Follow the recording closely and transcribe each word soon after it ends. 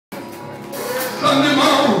Sunday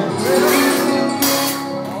morning.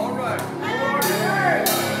 All right.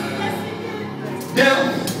 Death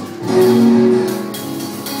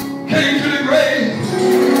came to the grave.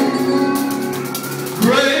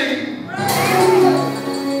 Grave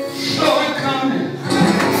saw it coming.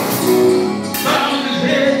 Bowed his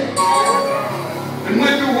head and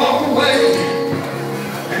went to walk away.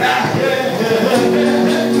 And I heard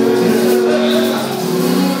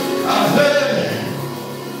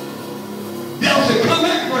death said, come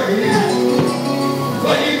back, grave.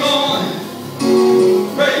 Where you going?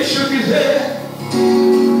 Grave shook his head.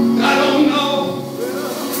 I don't know.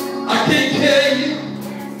 I can't tell you.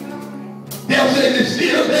 Death said it's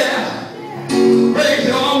still there. Grave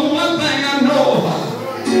said, only one thing I know about.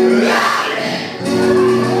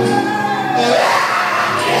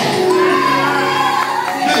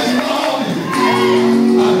 This morning,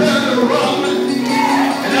 I heard it rumbling,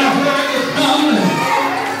 and I heard it coming.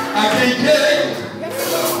 I can't tell you.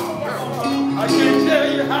 I can't tell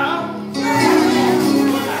you how.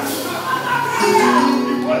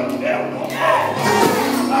 He wasn't there no more.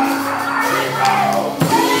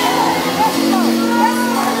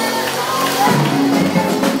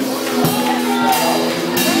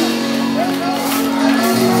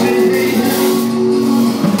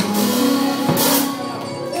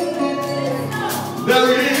 There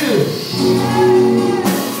it is.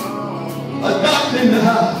 A doctor in the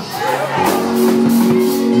house.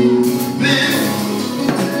 Then,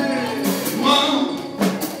 Mom,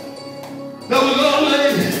 there was an old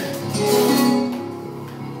lady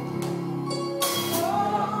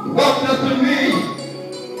walked up to me,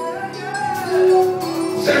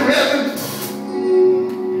 said, Reverend,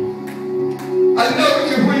 I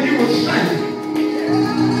noticed you when you were singing.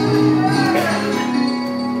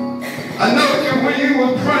 I noticed you when you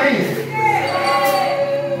were praying.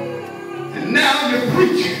 And now you're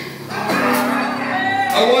preaching.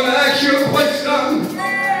 I want to ask you a question.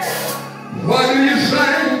 Why do you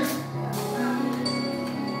sing?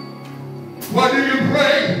 Why do you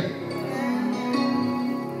pray?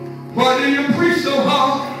 Why do you preach so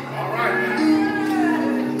hard?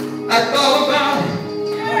 I thought about it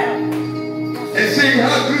and see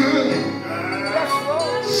how good